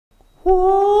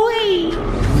Whee!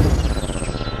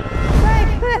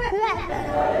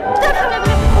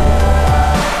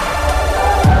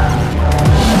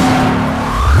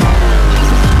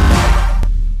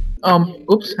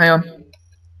 Oops, hang on.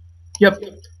 Yep.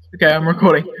 Okay, I'm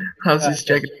recording. I was just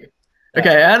checking.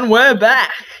 Okay, and we're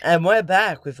back. And we're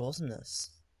back with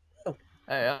awesomeness.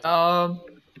 Hey,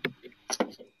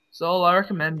 so I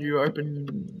recommend you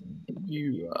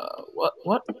what?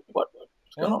 What's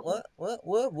going on? What?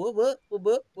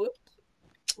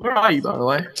 Where are you, by the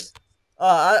way?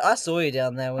 Oh, I saw you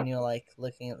down there when you were like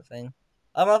looking at the thing.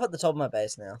 I'm up at the top of my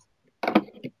base now.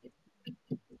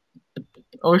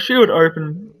 I wish you would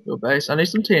open your base. I need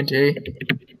some TNT.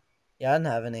 Yeah, I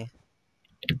didn't have any.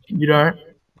 You don't?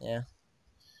 Yeah.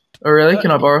 Oh, really?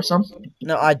 Can I borrow some?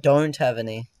 No, I don't have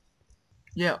any.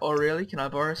 Yeah, oh, really? Can I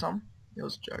borrow some? It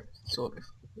was a joke, sort of.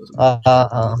 It was a weird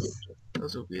joke. It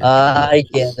was a weird joke. I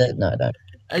get it. No, I don't.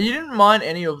 And you didn't mine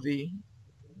any of the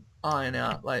iron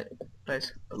out, like,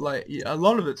 yeah, a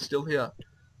lot of it's still here.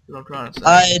 What I'm trying to say.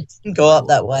 I didn't go up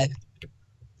that way.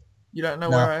 You don't know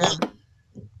No. where I am?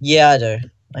 Yeah, I do.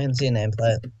 I can see a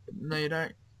nameplate. No, you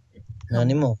don't. Not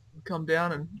anymore. Come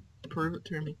down and prove it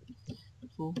to me.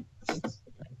 Fool.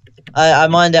 I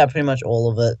mined out pretty much all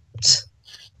of it.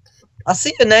 I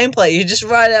see a nameplate. You just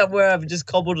right out where I've just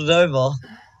cobbled it over.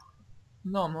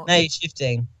 No, I'm not. Now you're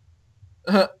shifting.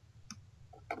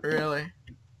 Really?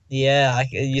 Yeah,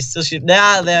 you still shift.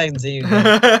 Now there I can see you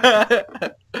again.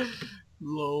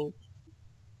 Lol.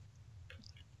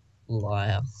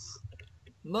 Liar.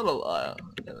 Not a liar.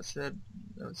 Never said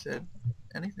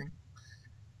anything.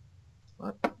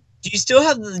 What? Do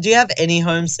you have any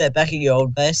homestead back at your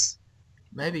old base?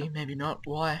 Maybe, maybe not.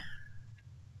 Why?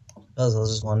 I was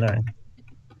just wondering.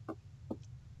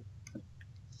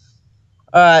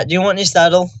 Alright, do you want your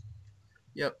saddle?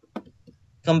 Yep.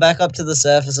 Come back up to the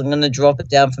surface. I'm gonna drop it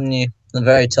down from you, the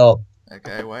very top.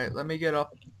 Okay, wait. Let me get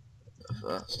up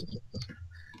first.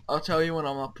 I'll tell you when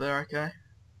I'm up there, okay?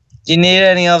 Do you need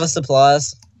any other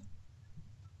supplies?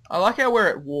 I like how we're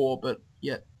at war, but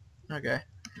yeah. Okay.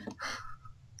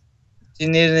 Do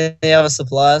you need any other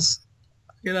supplies?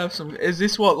 I can have some. Is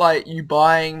this what, like, you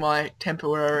buying my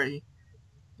temporary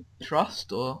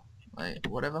trust or like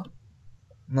whatever?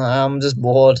 No, I'm just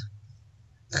bored.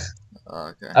 Oh,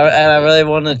 okay. And I really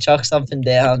want to chuck something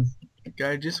down.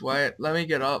 Okay, just wait. Let me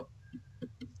get up.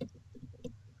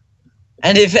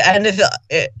 And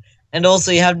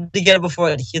also you have to get it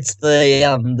before it hits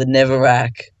the nether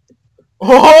rack.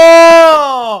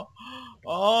 Oh!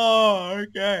 Oh,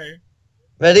 okay.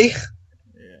 Ready?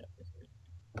 Yeah.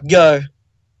 Go.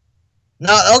 No,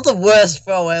 that was the worst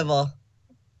throw ever.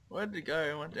 Where'd it go?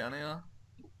 It went down here.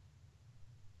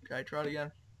 Okay, try it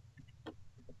again.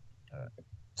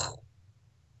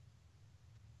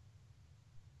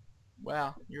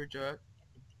 Wow, you're a jerk.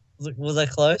 Was I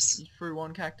close? You threw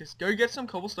one cactus. Go get some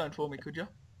cobblestone for me, could you?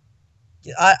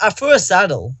 I threw a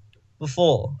saddle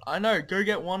before. I know. Go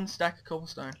get one stack of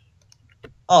cobblestone.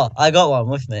 Oh, I got one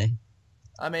with me.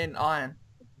 I mean iron.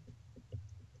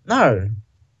 No.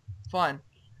 Fine.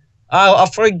 I'll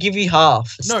probably give you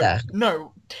half a No, stack.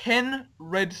 no. 10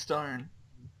 redstone.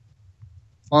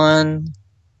 One.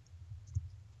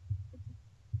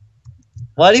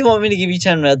 Why do you want me to give you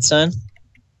 10 redstone?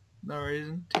 No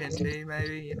reason. TNT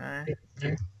maybe, you know.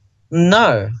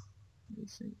 No.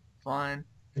 Fine.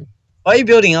 Why are you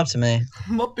building up to me?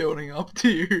 I'm not building up to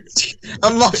you.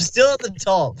 I'm still at the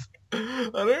top. I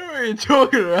don't know what you're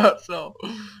talking about, so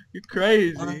you're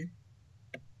crazy.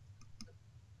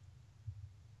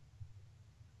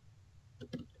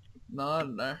 No, I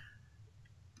don't know.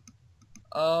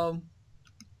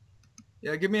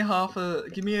 Yeah, give me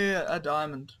a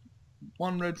diamond.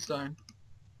 One redstone.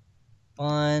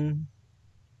 Fine.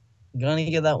 I'm gonna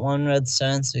get that one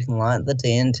redstone so we can light the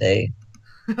TNT.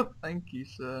 Thank you,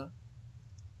 sir.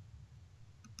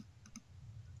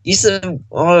 You said,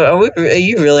 are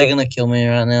you really gonna kill me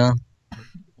right now?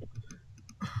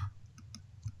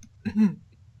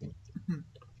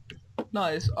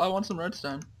 Nice. I want some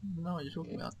redstone. I know what you're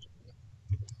talking about.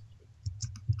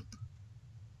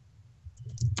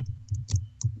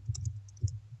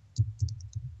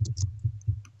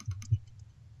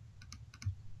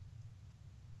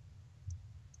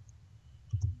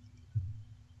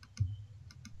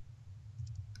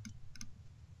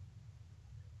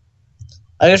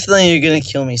 I got a feeling you're gonna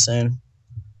kill me soon.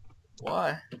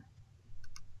 Why?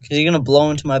 Because you're gonna blow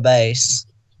into my base,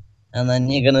 and then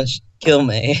you're gonna kill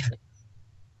me.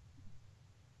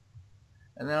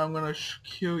 And then I'm gonna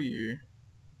kill you.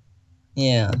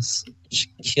 Yes,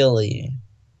 kill you.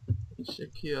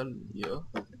 Kill you.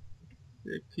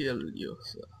 Kill you,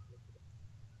 sir.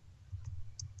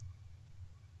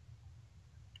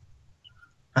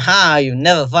 Aha, you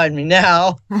never find me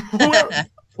now. What?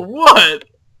 What?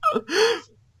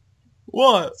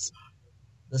 What?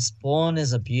 The spawn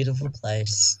is a beautiful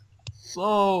place.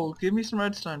 So, give me some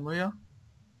redstone, will ya?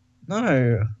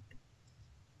 No.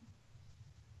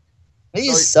 What do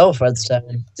you So, sell for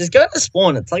redstone? Just go to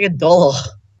spawn, it's like $1.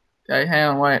 okay, hang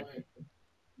on, wait.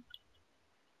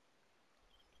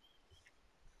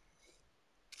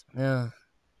 Yeah.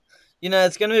 You know,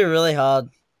 it's gonna be really hard.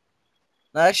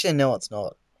 Actually, no, it's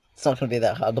not. It's not gonna be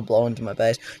that hard to blow into my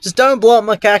base. Just don't blow up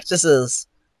my cactuses.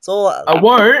 It's all. I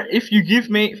won't if you give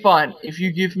me, fine, if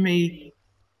you give me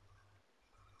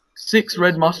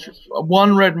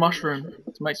 1 red mushroom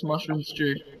to make some mushroom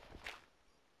stew.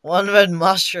 One red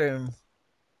mushroom.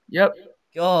 Yep,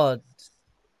 God.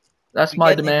 that's We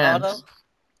my get any harder? demands.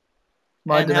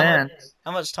 My And demands.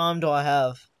 how much time do I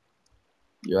have?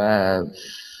 You have.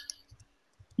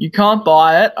 You can't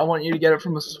buy it. I want you to get it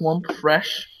from a swamp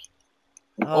fresh.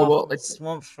 Or Oh, what? Like,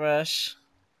 swamp fresh.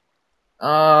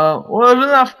 well, it doesn't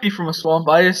have to be from a swamp.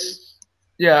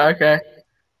 Yeah, okay.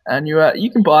 And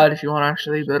you can buy it if you want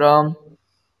actually, but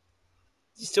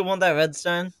You still want that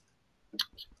redstone?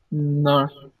 no.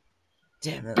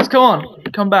 Damn it. Just come on,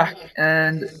 come back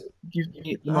and give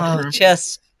me the Oh, mushroom.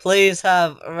 chest. Please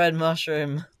have a red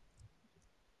mushroom.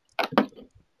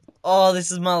 Oh,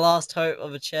 this is my last hope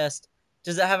of a chest.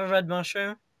 Does it have a red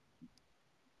mushroom?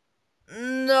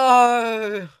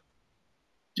 No.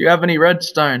 Do you have any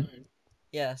redstone?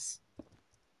 Yes.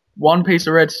 1 piece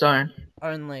of redstone.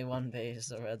 Only one piece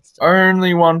of redstone.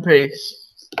 Only 1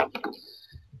 piece.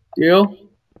 Deal?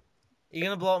 You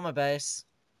gonna blow up my base?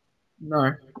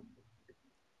 No.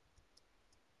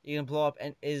 You gonna blow up?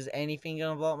 Is anything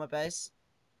gonna blow up my base?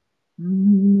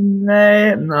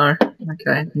 No.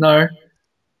 Okay. No. You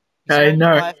swear Okay. on your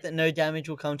No. life that no damage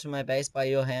will come to my base by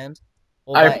your hand,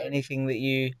 or by I. anything that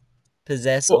you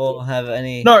possess Well, or have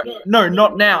any. no. No.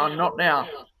 Not now. Not now.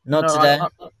 Not No. today.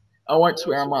 I won't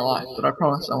swear on my life, but I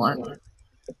promise I won't.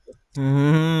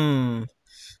 Hmm.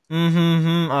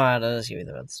 Hmm. All right, I'll just give you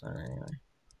the redstone anyway.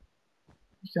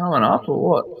 You coming up or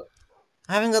what?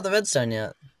 I haven't got the redstone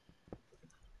yet.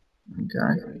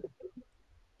 Okay.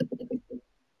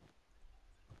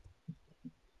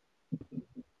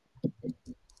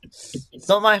 It's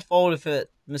not my fault if it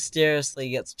mysteriously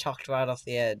gets chucked right off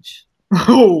the edge.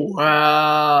 Oh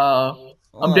wow.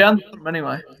 I'm Oh, down the bottom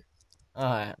anyway.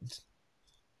 alright.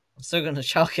 I'm still gonna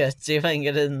chuck it, see if I can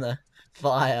get it in the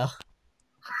fire.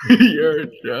 You're a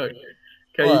joke.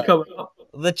 Okay, you What? coming up?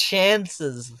 The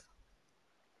chances.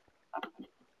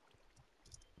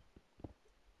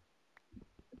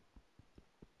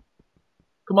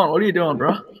 Come on, what are you doing, bro?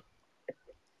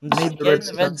 I'm I just need the getting the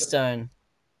redstone. redstone.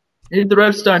 I need the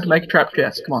redstone to make a trap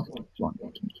chest. Come on. Come on.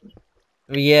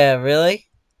 Yeah, really?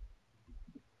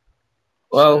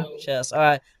 Well, Chest.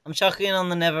 Alright, I'm chucking it on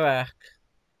the netherrack.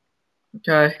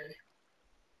 okay.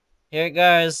 Here it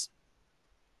goes.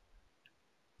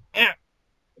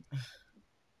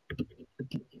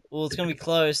 Oh, it's gonna be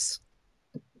close.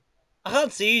 I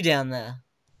can't see you down there.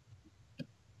 Did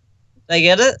I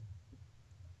get it?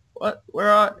 What? Where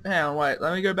are? Hang on, wait.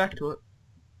 Let me go back to it.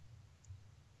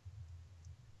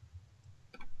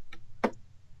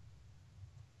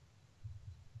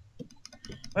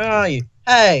 Where are you?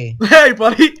 Hey! Hey,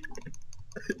 buddy!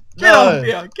 Get out of No!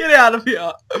 here! Get out of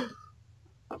here!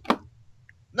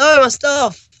 No, my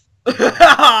stuff!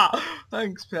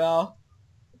 Thanks, pal.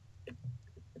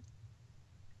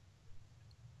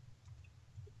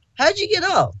 How'd you get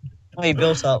up? Oh, you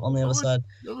built up on the other side.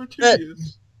 Number 2 But-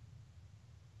 years.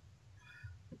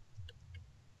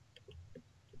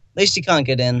 At least you can't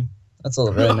get in. That's all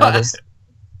that really matters.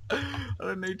 I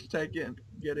don't need to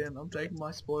get in. I'm taking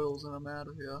my spoils and I'm out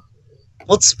of here.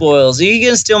 What spoils? Are you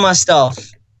gonna steal my stuff?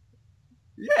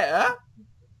 Yeah.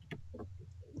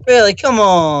 Really? Come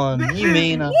on. This You is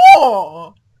mean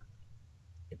war.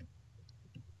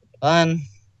 Fine.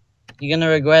 You're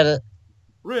gonna regret it.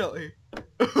 Really?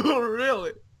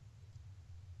 Really?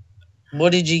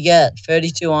 What did you get?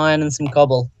 32 iron and some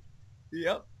cobble.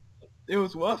 Yep. It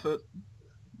was worth it.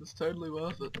 It was totally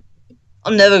worth it.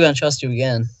 I'm never gonna trust you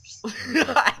again.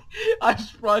 I'm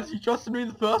surprised you trusted me in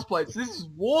the first place. This is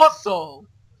war, Soul.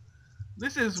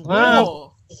 This is Well.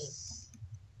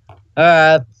 war.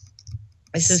 Alright.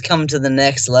 This has come to the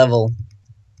next level.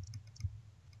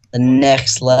 The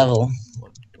next level.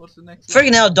 What's the next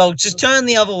Freaking hell, dog. Just turn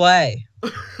the other way.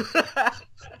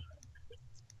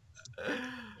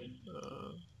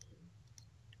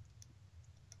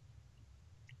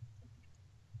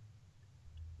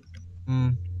 Hmm.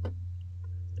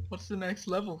 What's the next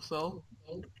level, Soul?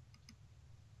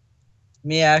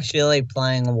 Me actually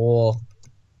playing a war.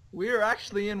 We're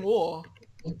actually in war.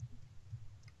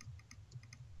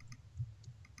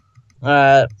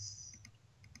 Alright.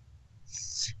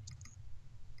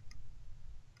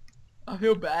 I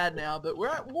feel bad now, but we're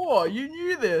at war. You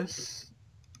knew this.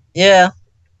 Yeah.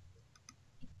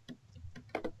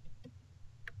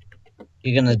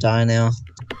 You're gonna die now.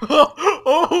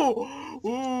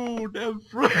 Oh, damn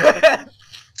friend.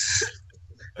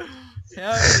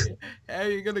 How are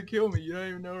you gonna kill me? You don't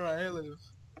even know where I live.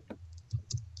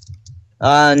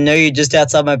 No, you're just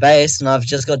outside my base, and I've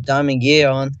just got diamond gear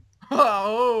on.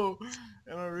 Oh,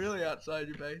 am I really outside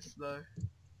your base though?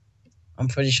 I'm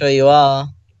pretty sure you are.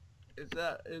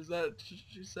 Is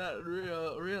that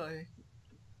real? Really?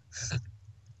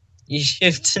 You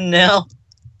shifting now?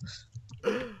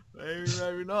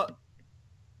 Maybe not.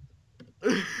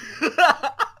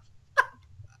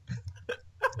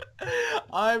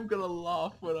 I'm gonna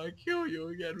laugh when I kill you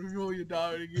again with all your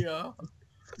diamond gear. I'm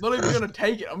not even gonna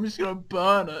take it. I'm just gonna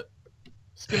burn it.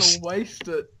 Just gonna waste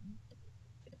it.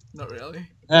 Not really.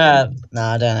 No,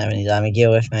 I don't have any diamond gear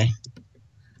with me.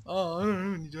 Oh, I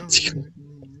don't know when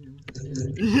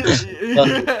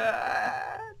Well,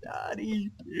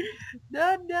 Daddy.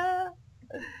 Dada.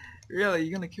 Really,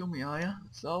 you're gonna kill me, are you?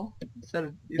 So?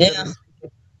 yeah,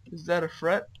 Is that a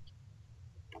threat?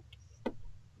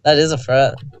 that is a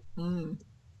threat. Mm.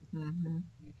 Mm-hmm.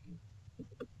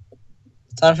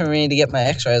 Time for me to get my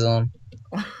X-rays on.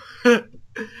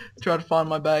 Try to find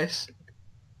my base.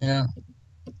 Yeah.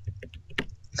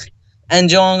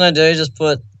 And all I'm gonna do is just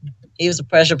put heaps of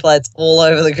pressure plates all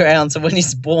over the ground, so when you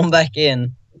spawn back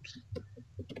in,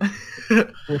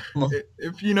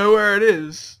 If you know where it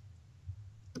is.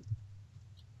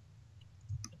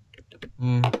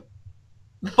 Mm.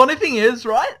 The funny thing is,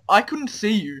 right? I couldn't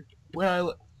see you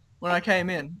when I came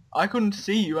in. I couldn't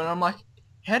see you, and I'm like,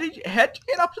 how'd you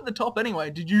get up to the top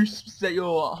anyway? Did you set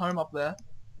your home up there?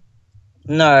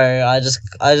 No, I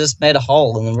just made a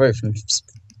hole in the roof and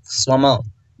swum up.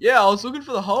 Yeah, I was looking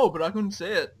for the hole, but I couldn't see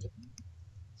it.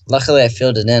 Luckily, I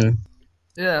filled it in.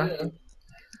 Yeah.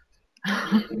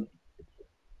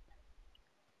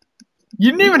 You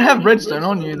didn't even have redstone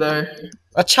on you, though.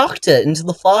 I chucked it into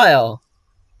the fire.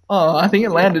 Oh, I think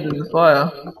it landed in the fire.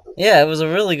 Yeah, it was a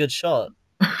really good shot.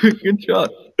 Good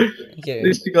shot. Thank you. At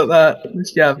least you got that. At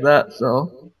least you have that,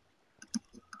 so.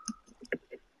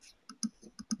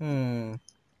 Hmm.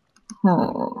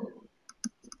 Huh.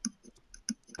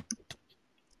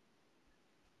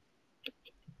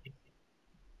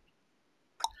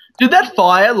 Did that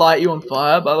fire light you on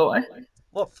fire, by the way?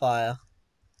 What fire?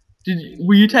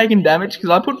 Were you taking damage?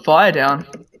 Because I put fire down.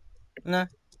 No,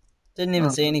 didn't even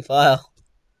Oh. see any fire.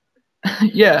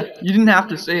 Yeah, you didn't have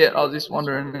to see it. I was just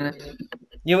wondering.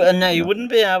 No, you wouldn't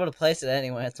be able to place it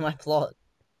anyway. It's my plot.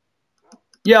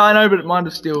 Yeah, I know, but mine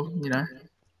is still, you know.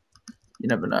 You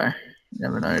never know. You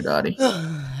never know, Daddy.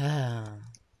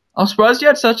 I'm surprised you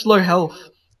had such low health.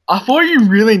 I thought you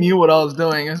really knew what I was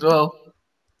doing as well.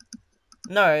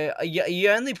 No, you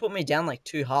only put me down like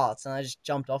 2 hearts, and I just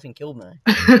jumped off and killed me.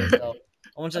 So,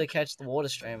 I wanted to catch the water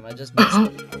stream. I just missed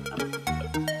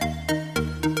it.